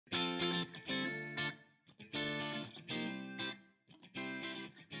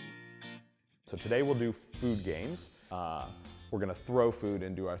So today we'll do food games. We're gonna throw food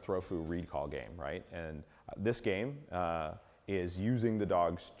and do our throw food recall game, right? And this game is using the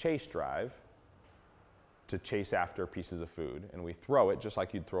dog's chase drive to chase after pieces of food. And we throw it just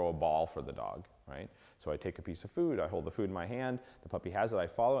like you'd throw a ball for the dog, right? So I take a piece of food, I hold the food in my hand, the puppy has it, I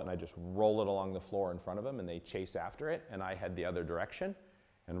follow it, and I just roll it along the floor in front of them, and they chase after it, and I head the other direction.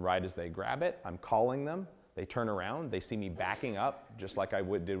 And right as they grab it, I'm calling them. They turn around, they see me backing up, just like I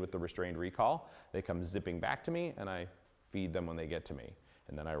did with the restrained recall. They come zipping back to me, and I feed them when they get to me.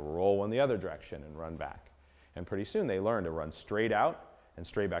 And then I roll in the other direction and run back. And pretty soon they learn to run straight out and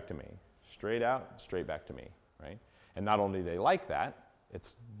straight back to me. Straight out, straight back to me, right? And not only do they like that,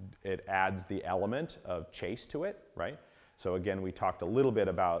 it adds the element of chase to it, right? So again, we talked a little bit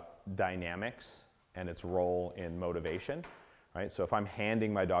about dynamics and its role in motivation, right? So if I'm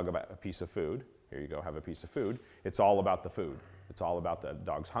handing my dog a piece of food, here you go, have a piece of food. It's all about the food. It's all about the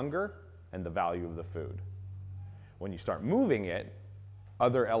dog's hunger and the value of the food. When you start moving it,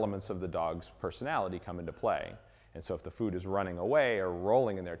 other elements of the dog's personality come into play. And so if the food is running away or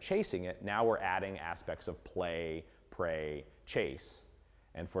rolling and they're chasing it, now we're adding aspects of play, prey, chase.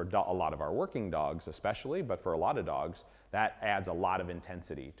 And for a lot of our working dogs especially, but for a lot of dogs, that adds a lot of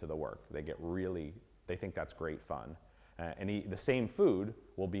intensity to the work. They think that's great fun. The same food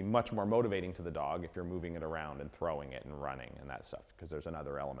will be much more motivating to the dog if you're moving it around and throwing it and running and that stuff, because there's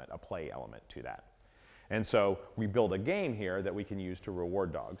another element, a play element to that. And so we build a game here that we can use to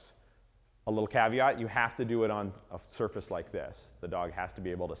reward dogs. A little caveat, you have to do it on a surface like this. The dog has to be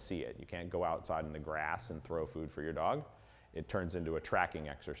able to see it. You can't go outside in the grass and throw food for your dog. It turns into a tracking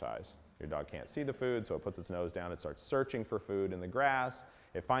exercise. Your dog can't see the food, so it puts its nose down, it starts searching for food in the grass,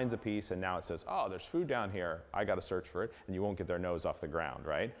 it finds a piece, and now it says, oh, there's food down here, I gotta search for it, and you won't get their nose off the ground,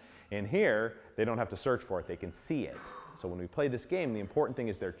 right? In here, they don't have to search for it, they can see it. So when we play this game, the important thing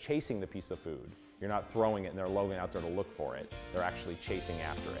is they're chasing the piece of food. You're not throwing it and they're looking out there to look for it, they're actually chasing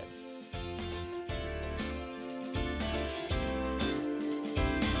after it.